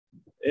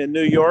in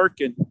New York,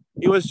 and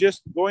he was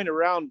just going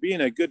around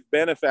being a good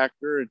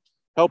benefactor and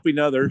helping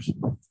others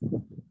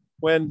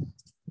when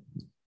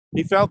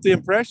he felt the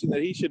impression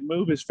that he should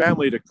move his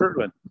family to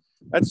Kirtland.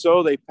 And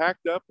so they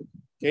packed up,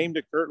 came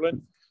to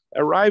Kirtland,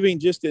 arriving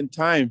just in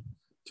time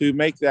to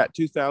make that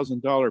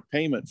 $2,000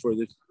 payment for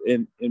the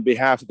in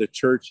behalf of the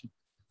church.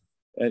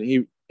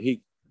 And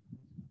he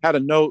had a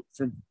note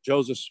from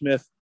Joseph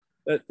Smith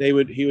that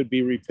he would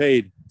be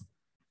repaid.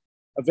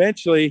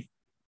 Eventually,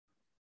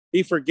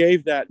 he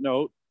forgave that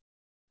note,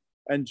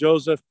 and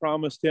Joseph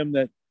promised him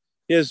that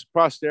his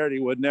posterity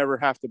would never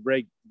have to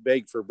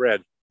beg for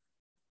bread.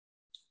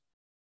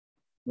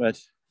 But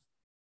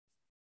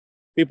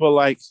people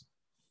like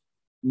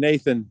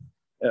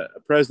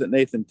President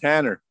Nathan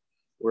Tanner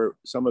were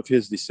some of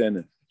his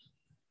descendants.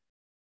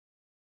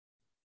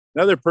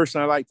 Another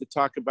person I like to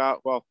talk about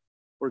while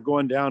we're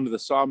going down to the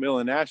sawmill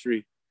and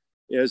ashery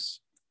is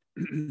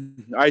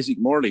Isaac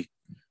Morley.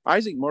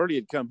 Isaac Morley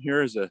had come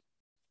here as a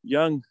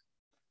young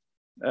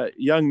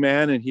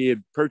man, and he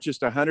had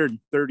purchased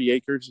 130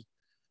 acres,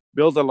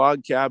 built a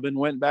log cabin,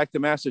 went back to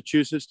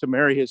Massachusetts to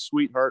marry his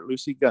sweetheart,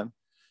 Lucy Gunn,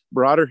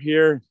 brought her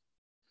here.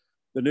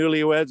 The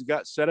newlyweds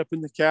got set up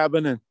in the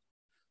cabin, and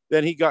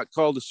then he got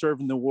called to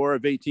serve in the War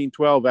of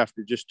 1812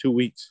 after just 2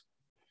 weeks.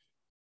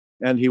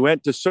 And he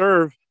went to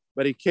serve,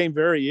 but he came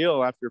very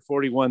ill after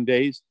 41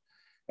 days,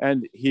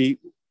 and he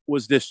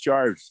was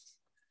discharged.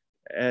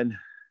 And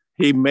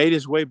he made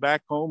his way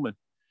back home,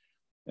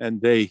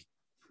 and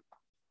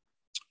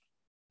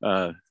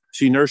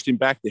she nursed him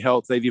back to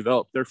health. They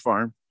developed their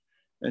farm,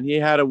 and he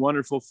had a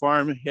wonderful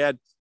farm. He had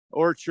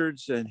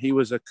orchards, and he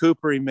was a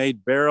cooper. He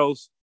made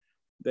barrels.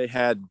 They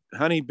had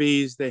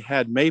honeybees. They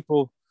had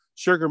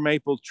sugar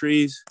maple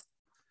trees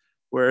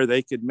where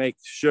they could make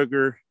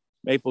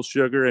maple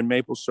sugar and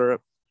maple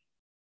syrup.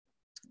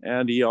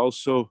 And he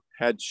also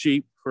had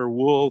sheep for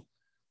wool,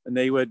 and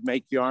they would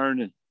make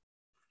yarn and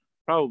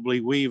probably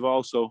weave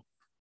also.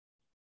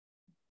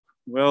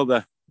 Well,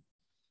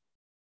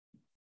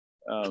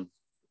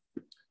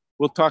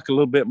 we'll talk a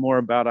little bit more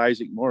about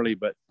Isaac Morley,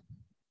 but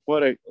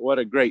what a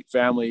great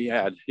family he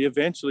had. He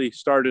eventually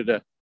started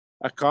a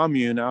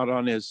commune out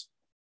on his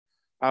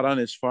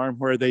farm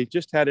where they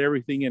just had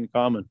everything in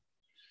common,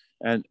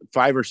 and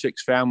 5 or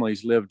 6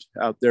 families lived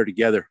out there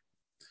together.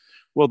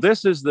 Well,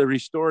 this is the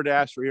restored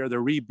ashery, or the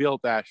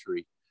rebuilt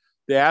ashery.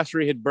 The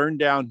ashery had burned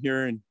down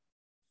here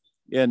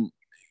in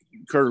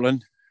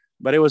Kirtland,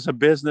 but it was a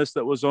business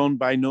that was owned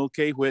by Noel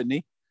K.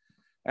 Whitney,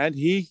 and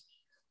he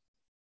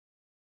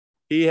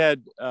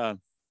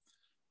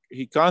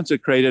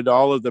consecrated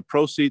all of the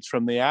proceeds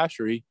from the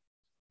ashery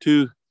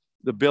to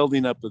the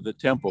building up of the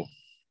temple.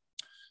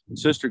 And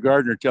Sister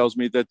Gardner tells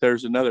me that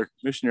there's another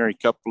missionary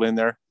couple in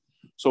there.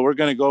 So we're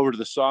going to go over to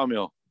the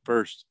sawmill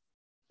first.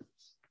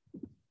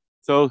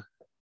 So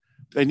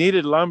they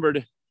needed lumber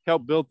to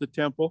help build the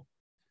temple,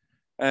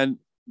 and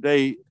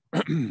they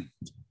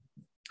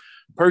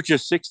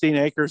purchased 16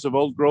 acres of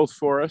old growth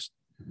forest,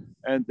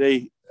 and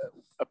they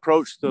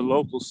approached the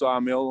local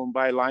sawmill owned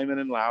by Lyman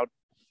and Loud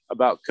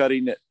about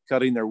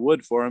cutting their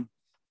wood for them.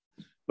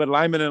 But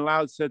Lyman and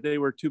Loud said they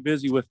were too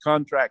busy with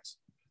contracts,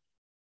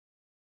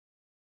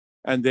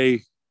 and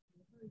they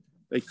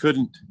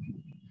couldn't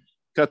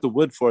cut the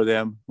wood for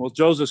them. Well,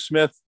 Joseph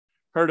Smith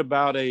heard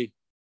about a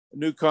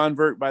new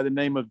convert by the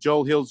name of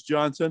Joel Hills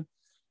Johnson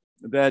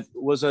that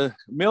was a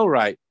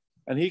millwright,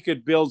 and he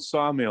could build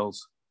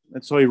sawmills.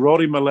 And so he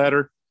wrote him a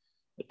letter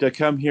to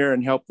come here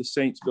and help the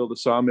saints build a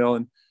sawmill.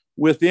 And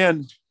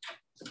within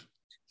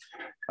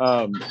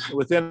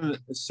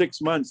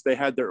 6 months, they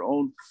had their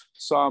own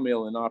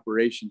sawmill in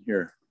operation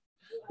here.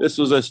 This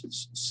was a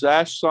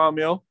sash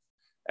sawmill,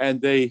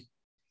 and that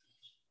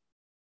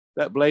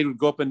blade would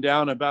go up and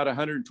down about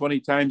 120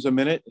 times a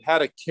minute. It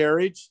had a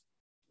carriage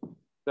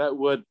that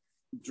would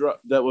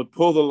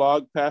pull the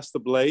log past the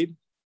blade,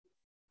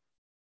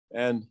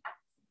 and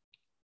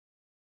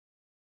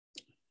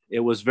it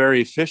was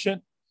very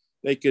efficient.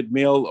 They could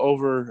mill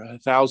over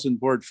 1,000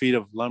 board feet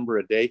of lumber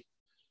a day.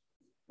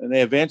 And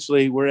they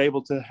eventually were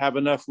able to have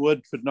enough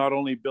wood to not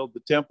only build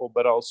the temple,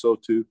 but also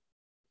to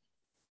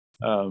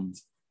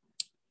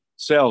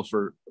sell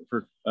for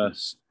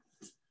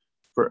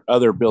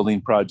other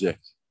building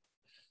projects.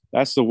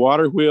 That's the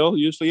water wheel.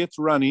 Usually it's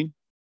running.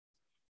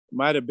 It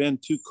might have been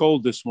too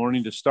cold this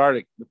morning to start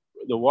it.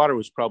 The water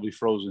was probably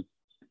frozen.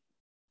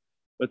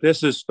 But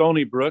this is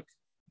Stony Brook.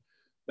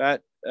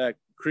 That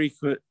creek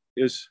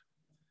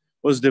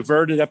was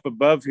diverted up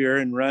above here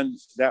and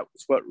that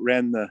was what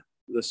ran the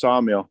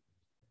sawmill.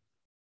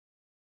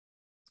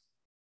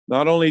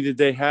 Not only did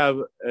they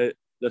have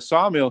the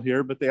sawmill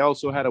here, but they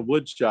also had a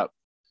wood shop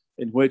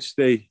in which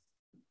they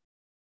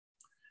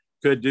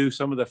could do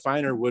some of the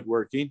finer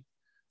woodworking.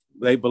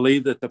 They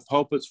believed that the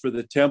pulpits for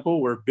the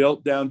temple were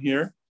built down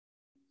here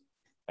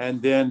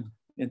and then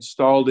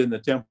installed in the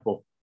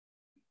temple.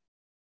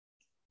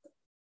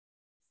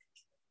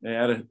 They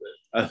had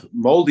a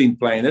molding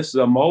plane. This is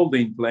a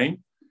molding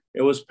plane.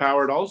 It was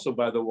powered also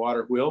by the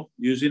water wheel,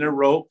 using a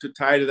rope to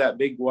tie to that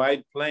big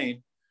wide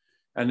plane.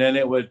 And then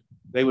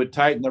they would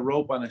tighten the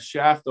rope on a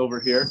shaft over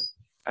here. And then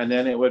and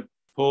then it would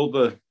pull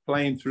the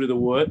plane through the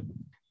wood.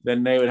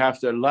 Then they would have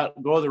to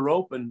let go of the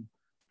rope and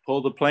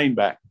pull the plane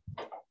back.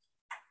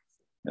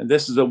 And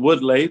this is a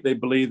wood lathe they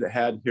believe they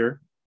had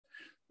here.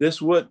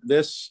 This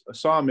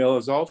sawmill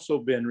has also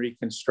been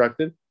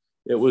reconstructed.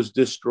 It was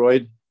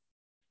destroyed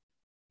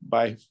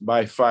by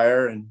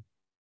fire,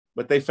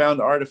 but they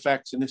found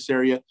artifacts in this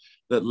area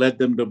that led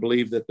them to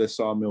believe that the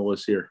sawmill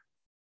was here.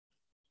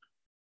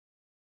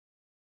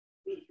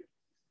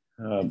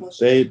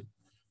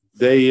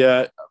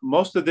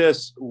 Most of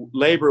this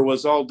labor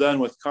was all done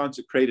with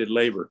consecrated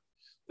labor.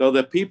 So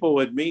the people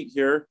would meet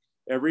here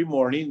every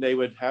morning. They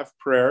would have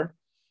prayer,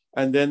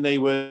 and then they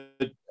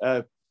would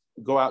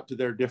go out to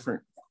their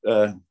different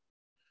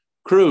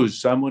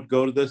crews. Some would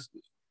go to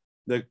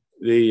the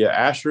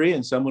ashery,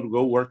 and some would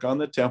go work on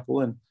the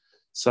temple, and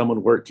some would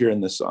work here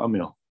in the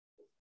sawmill.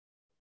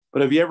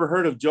 But have you ever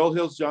heard of Joel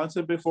Hills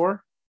Johnson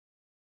before?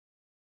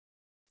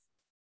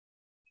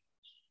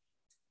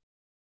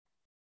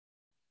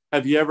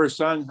 Have you ever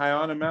sung High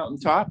on a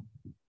Mountaintop?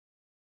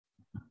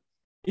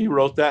 He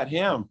wrote that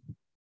hymn.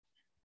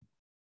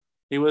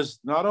 He was,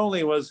 not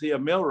only was he a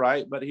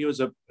millwright, but he was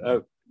a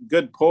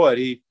good poet.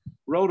 He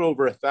wrote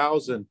over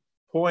 1,000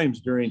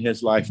 poems during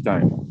his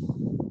lifetime.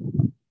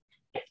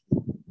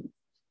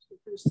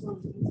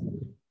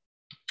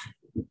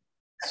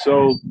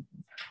 So,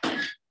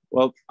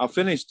 well, I'll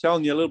finish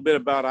telling you a little bit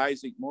about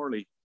Isaac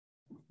Morley.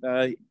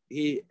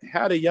 He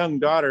had a young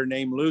daughter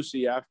named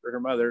Lucy after her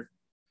mother,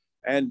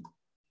 and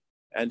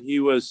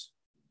he was,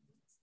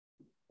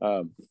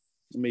 let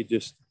me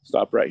just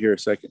stop right here a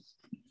second.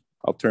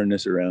 I'll turn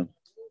this around.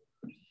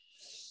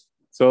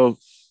 So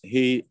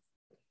he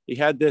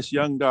had this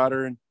young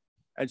daughter,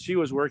 and she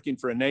was working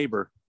for a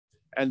neighbor.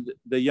 And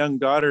the young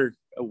daughter,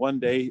 one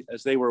day,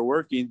 as they were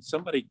working,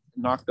 somebody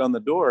knocked on the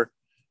door,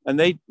 and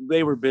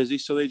they were busy.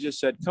 So they just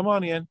said, "Come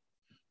on in."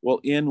 Well,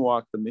 in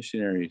walked the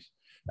missionaries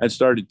and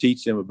started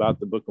teaching them about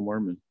the Book of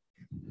Mormon.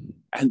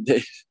 And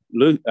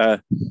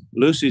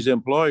Lucy's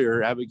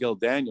employer, Abigail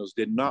Daniels,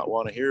 did not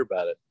want to hear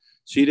about it.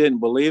 She didn't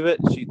believe it.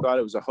 She thought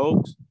it was a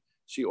hoax.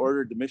 She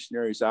ordered the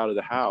missionaries out of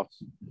the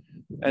house.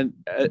 And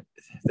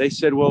they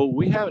said, "Well,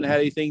 we haven't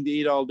had anything to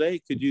eat all day.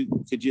 Could you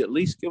at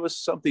least give us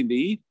something to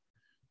eat?"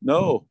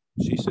 "No,"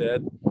 she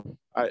said,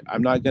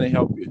 I'm not going to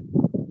help you.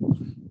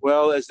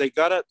 Well, as they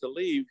got up to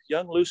leave,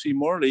 young Lucy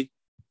Morley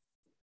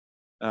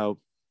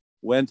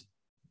went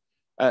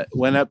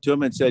up to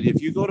him and said,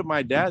 "If you go to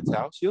my dad's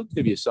house, he'll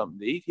give you something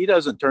to eat. He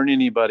doesn't turn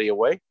anybody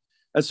away."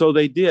 And so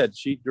they did.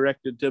 She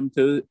directed them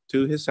to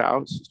his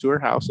house, to her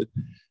house. And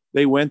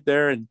they went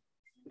there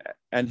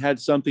and had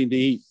something to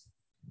eat.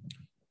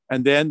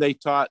 And then they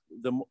taught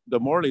the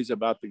Morleys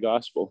about the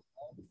gospel.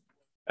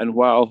 And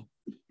while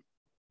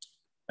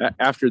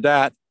after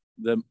that,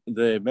 the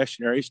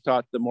missionaries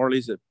taught the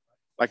Morleys,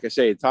 like I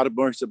say, taught the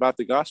Morleys about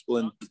the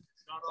gospel,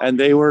 and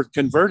they were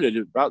converted.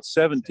 About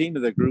 17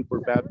 of the group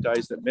were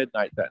baptized at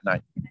midnight that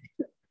night.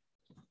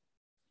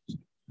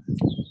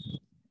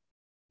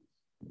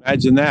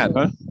 Imagine that,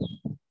 huh?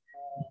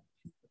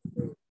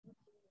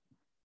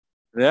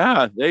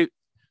 Yeah,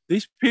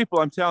 these people,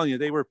 I'm telling you,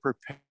 they were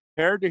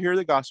prepared to hear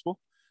the gospel.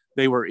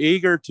 They were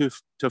eager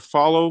to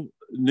follow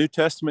New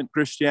Testament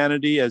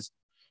Christianity as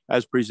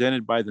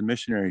presented by the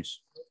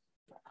missionaries.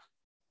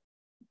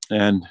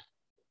 And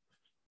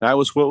that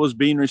was what was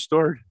being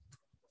restored.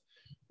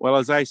 Well,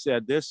 as I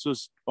said, this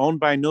was owned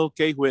by Noel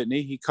K.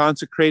 Whitney. He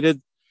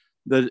consecrated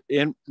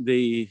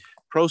the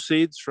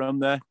proceeds from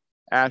the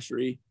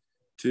ashery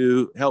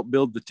to help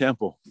build the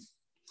temple.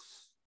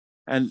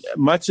 And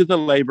much of the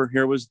labor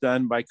here was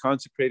done by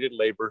consecrated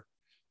labor.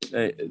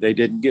 They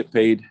didn't get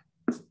paid.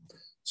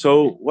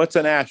 So what's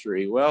an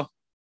ashery? Well,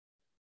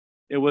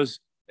 it was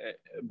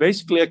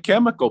basically a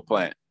chemical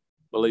plant,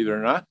 believe it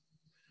or not.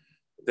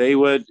 They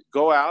would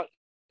go out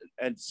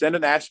and send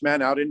an ash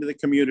man out into the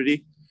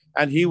community,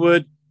 and he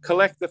would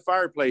collect the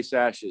fireplace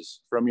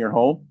ashes from your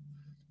home.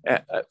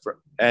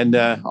 And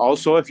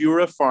also, if you were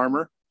a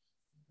farmer,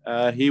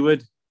 he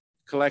would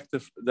collect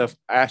the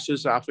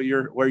ashes off of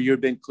where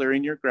you'd been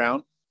clearing your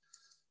ground.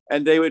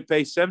 And they would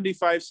pay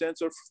 75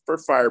 cents for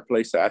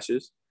fireplace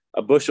ashes,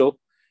 a bushel,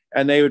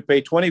 and they would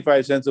pay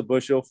 25 cents a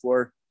bushel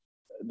for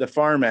the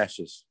farm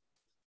ashes.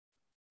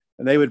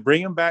 And they would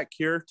bring them back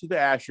here to the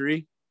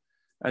ashery,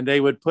 and they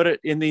would put it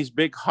in these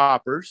big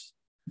hoppers,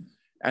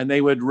 and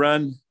they would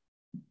run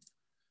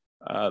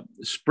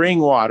spring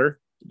water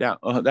down.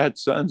 Oh, that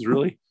sun's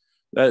really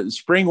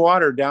spring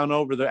water down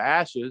over the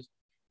ashes,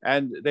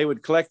 and they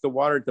would collect the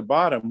water at the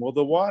bottom. Well,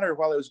 the water,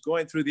 while it was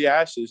going through the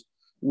ashes,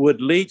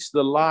 would leach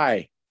the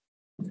lye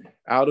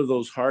out of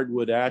those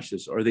hardwood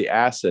ashes, or the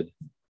acid.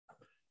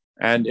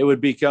 And it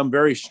would become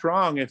very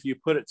strong if you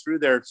put it through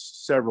there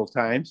several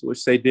times,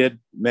 which they did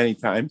many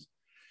times.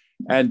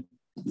 And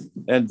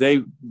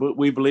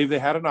we believe they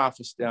had an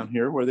office down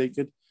here where they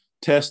could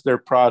test their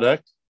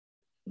product,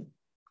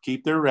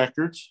 keep their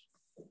records.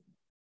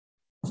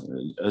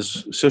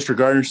 As Sister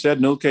Gardner said,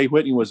 Noel K.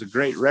 Whitney was a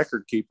great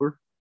record keeper.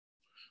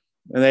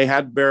 And they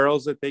had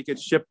barrels that they could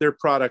ship their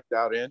product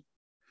out in.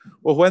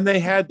 Well, when they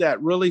had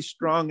that really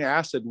strong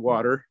acid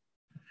water,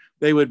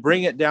 they would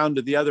bring it down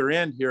to the other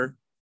end here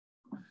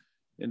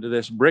into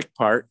this brick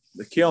part,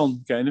 the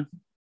kiln kind of,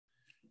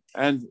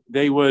 and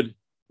they would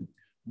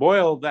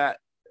boil that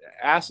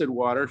acid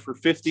water for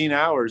 15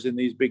 hours in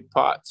these big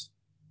pots.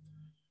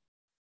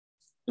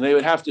 And they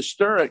would have to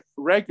stir it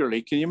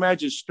regularly. Can you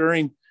imagine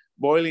stirring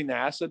boiling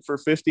acid for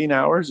 15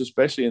 hours,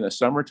 especially in the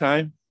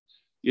summertime?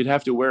 You'd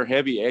have to wear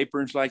heavy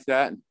aprons like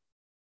that and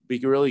be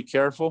really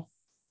careful.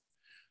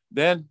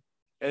 Then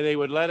they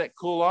would let it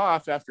cool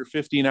off after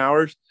 15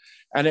 hours,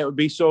 and it would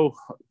be so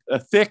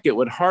thick it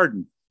would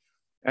harden.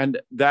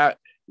 And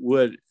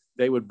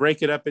they would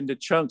break it up into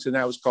chunks, and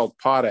that was called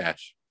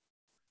potash.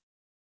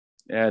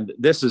 And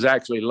this is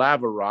actually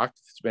lava rock.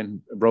 It's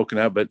been broken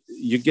up, but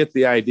you get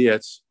the idea.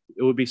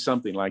 It would be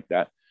something like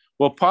that.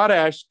 Well,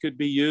 potash could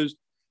be used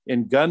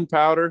in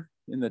gunpowder,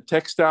 in the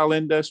textile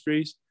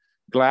industries,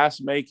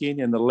 glass making,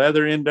 in the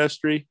leather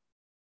industry,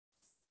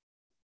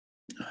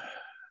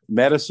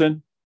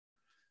 medicine.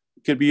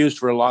 It could be used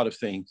for a lot of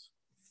things.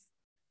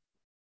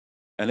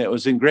 And it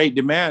was in great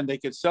demand. They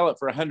could sell it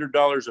for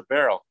 $100 a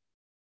barrel.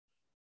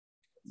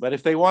 But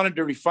if they wanted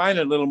to refine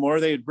it a little more,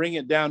 they would bring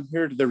it down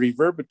here to the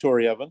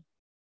reverberatory oven,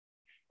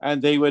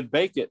 and they would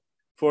bake it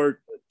for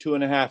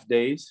 2.5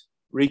 days,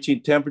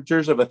 reaching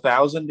temperatures of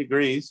 1,000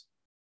 degrees.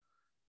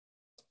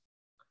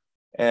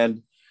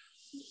 And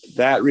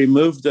that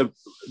removed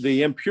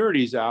the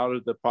impurities out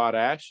of the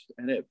potash,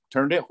 and it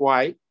turned it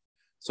white.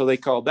 So they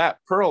called that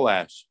pearl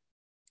ash.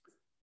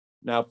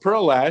 Now,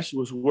 pearl ash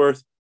was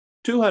worth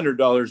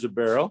 $200 a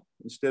barrel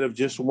instead of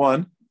just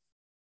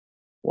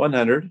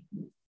 100.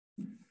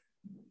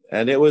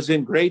 And it was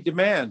in great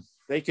demand.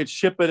 They could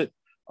ship it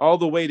all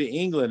the way to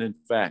England, in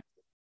fact.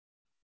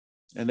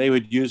 And they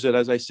would use it,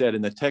 as I said,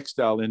 in the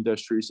textile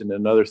industries and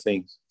in other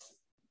things.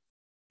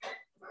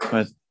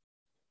 But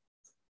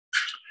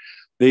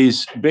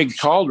these big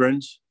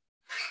cauldrons,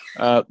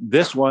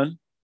 this one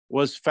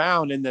was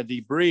found in the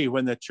debris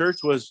when the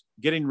church was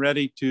getting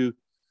ready to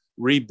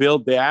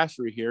rebuild the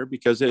ashery here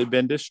because it had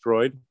been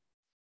destroyed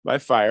by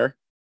fire.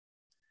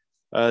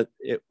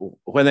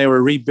 When they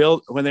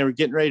were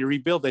getting ready to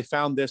rebuild, they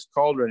found this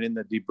cauldron in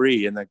the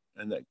debris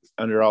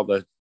under all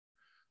the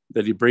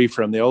debris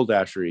from the old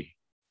ashery.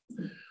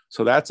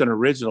 So that's an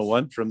original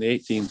one from the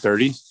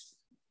 1830s.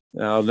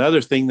 Now,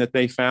 another thing that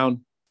they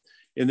found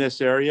in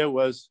this area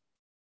was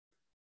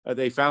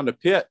they found a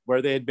pit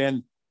where they had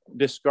been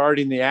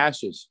discarding the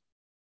ashes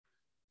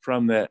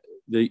from the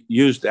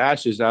used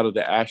ashes out of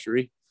the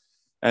ashery.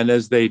 And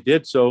as they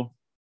did so,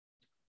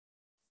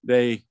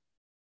 they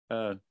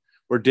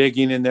were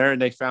digging in there,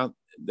 and they found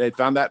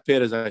that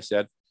pit, as I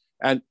said.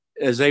 And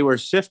as they were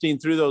sifting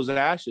through those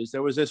ashes,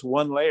 there was this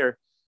one layer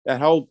that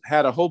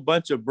had a whole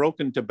bunch of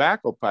broken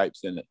tobacco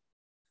pipes in it.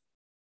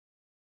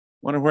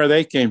 Wonder where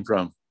they came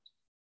from.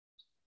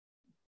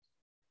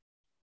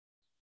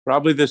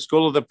 Probably the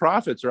school of the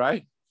prophets,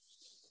 right?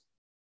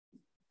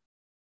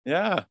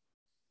 Yeah.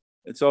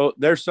 And so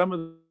there's some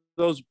of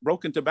those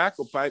broken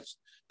tobacco pipes,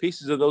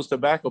 pieces of those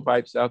tobacco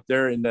pipes out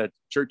there in the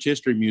Church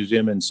History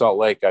Museum in Salt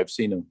Lake. I've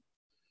seen them.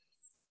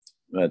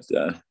 But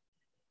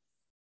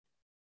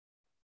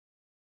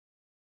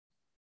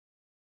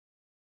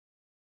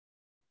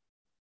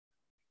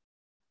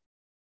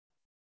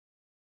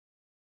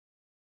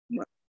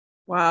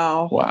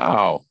wow.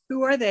 Wow.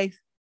 Who are they?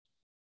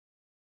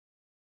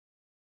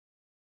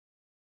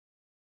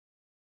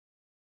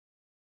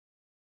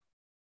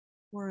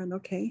 Warren,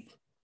 okay.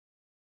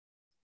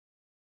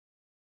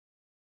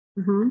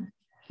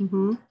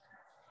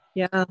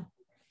 Yeah.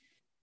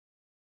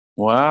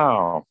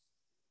 Wow.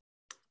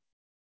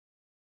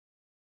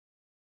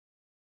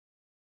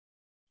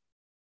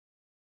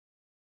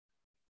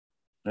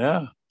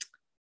 Yeah.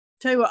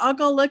 Tell you what, I'll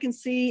go look and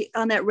see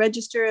on that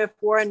register if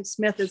Warren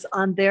Smith is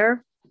on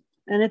there.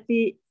 And if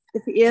he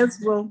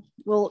is,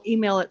 we'll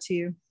email it to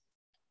you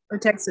or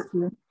text it to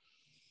you.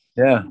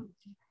 Yeah.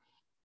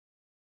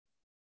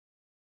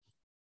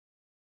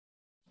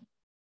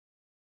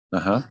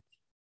 Uh-huh.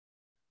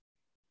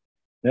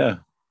 Yeah.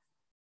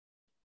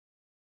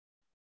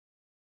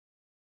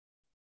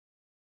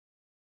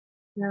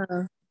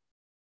 Yeah.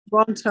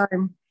 Wrong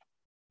time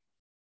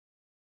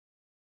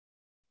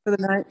for the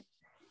night.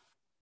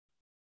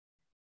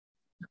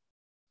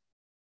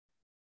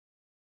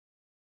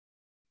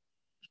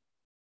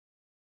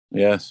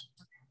 Yes.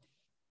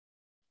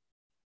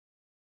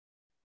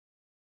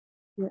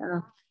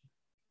 Yeah.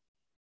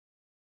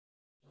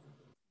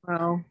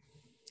 Wow.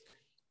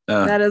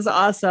 That is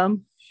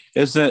awesome.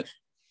 Isn't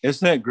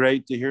it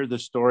great to hear the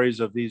stories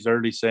of these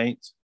early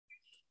saints?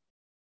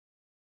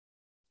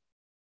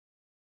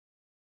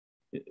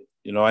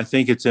 You know, I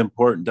think it's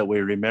important that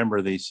we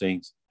remember these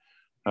things.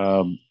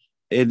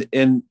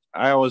 And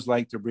I always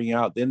like to bring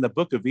out in the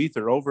book of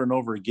Ether over and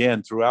over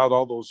again throughout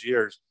all those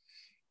years,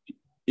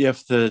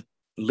 if the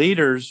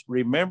leaders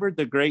remembered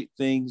the great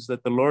things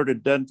that the Lord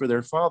had done for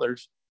their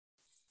fathers,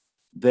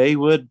 they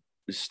would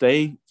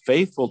stay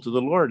faithful to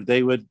the Lord.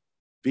 They would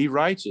be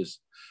righteous.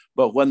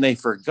 But when they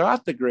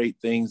forgot the great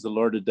things the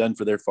Lord had done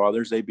for their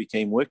fathers, they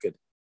became wicked.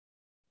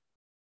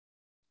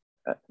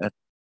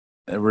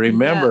 And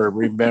remember,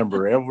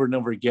 over and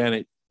over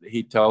again,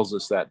 he tells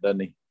us that, doesn't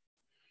he?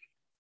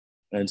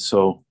 And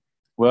so,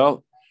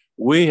 well,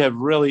 we have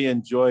really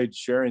enjoyed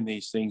sharing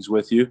these things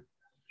with you.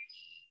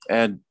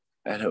 And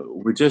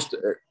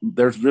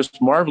there's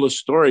just marvelous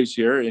stories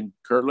here in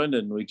Kirtland,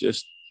 and we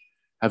just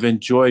have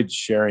enjoyed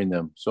sharing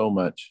them so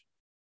much.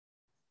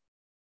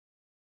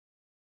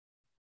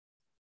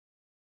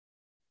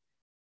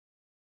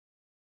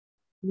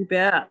 You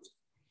bet.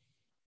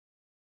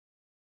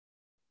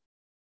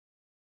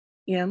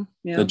 Yeah.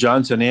 The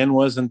Johnson Inn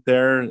wasn't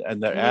there,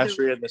 and the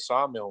Ashery and the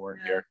sawmill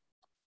weren't here.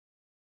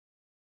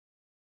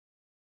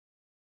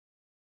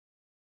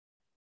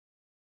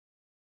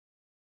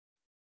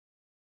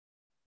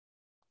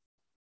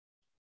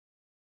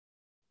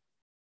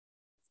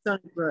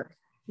 Stony Brook.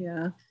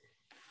 Yeah.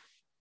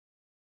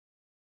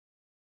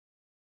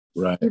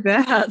 Right. You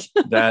bet.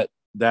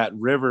 that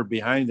river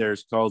behind there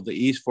is called the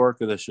East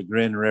Fork of the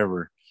Chagrin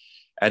River.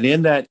 And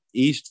in that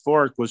East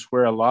Fork was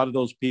where a lot of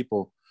those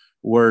people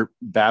were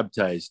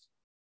baptized.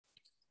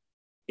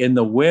 In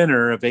the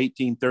winter of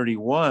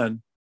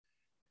 1831,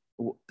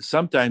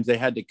 sometimes they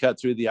had to cut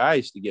through the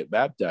ice to get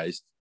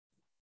baptized.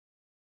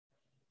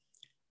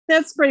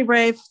 That's pretty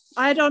brave.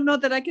 I don't know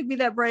that I could be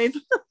that brave.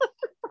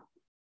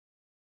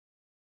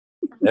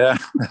 Yeah.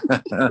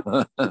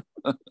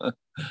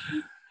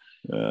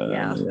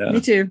 Yeah,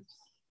 me too.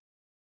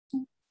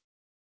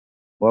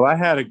 Well, I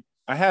had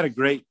a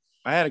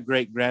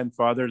great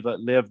grandfather that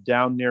lived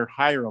down near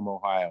Hiram,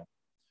 Ohio,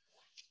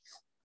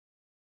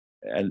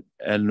 and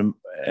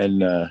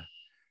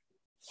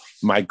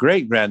my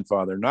great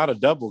grandfather, not a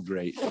double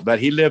great, but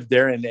he lived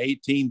there in the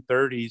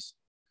 1830s,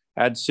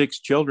 had 6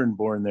 children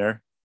born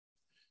there,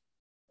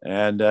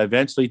 and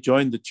eventually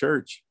joined the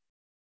church.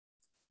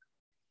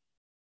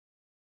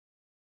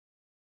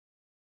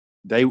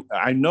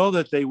 I know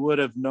that they would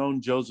have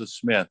known Joseph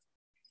Smith.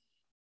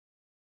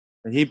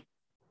 He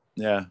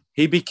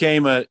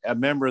became a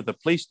member of the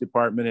police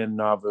department in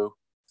Nauvoo.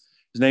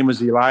 His name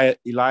was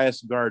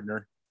Elias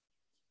Gardner,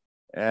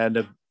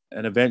 and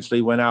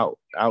eventually went out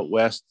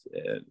west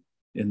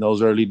in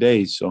those early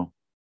days. So,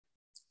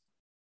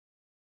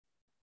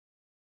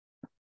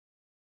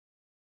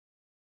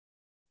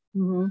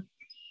 mm-hmm.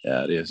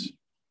 Yeah, it is.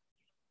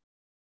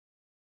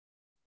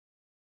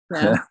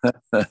 Yeah.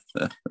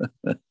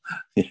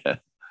 Yeah,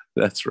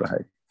 that's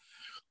right.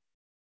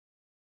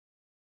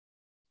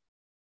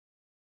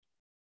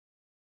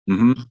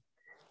 Mm-hmm.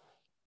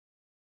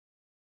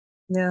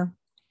 Yeah.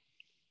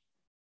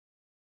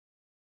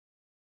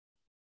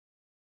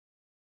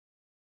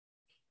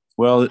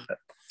 Well,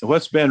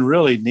 what's been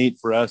really neat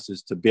for us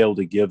is to be able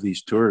to give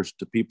these tours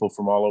to people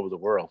from all over the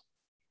world.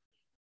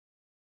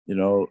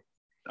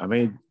 I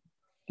mean,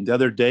 the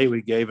other day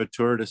we gave a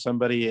tour to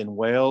somebody in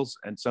Wales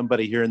and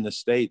somebody here in the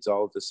States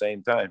all at the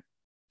same time.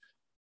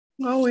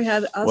 Well, we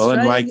had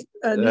Australia,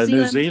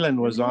 New Zealand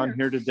was on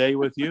here today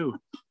with you.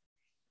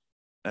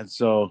 And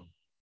so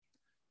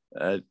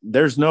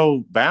there's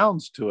no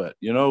bounds to it.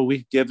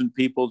 We've given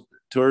people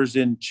tours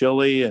in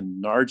Chile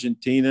and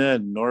Argentina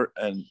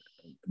and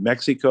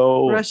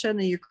Mexico, Russia and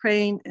the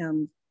Ukraine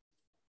and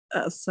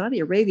Saudi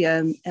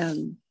Arabia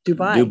and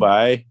Dubai.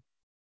 Dubai.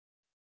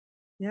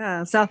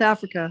 Yeah, South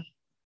Africa.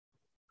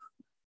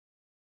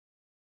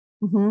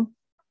 Mm-hmm.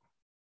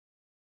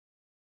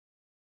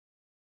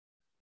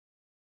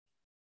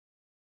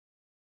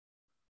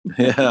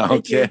 Yeah,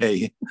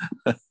 okay.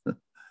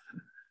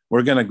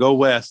 We're going to go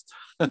west.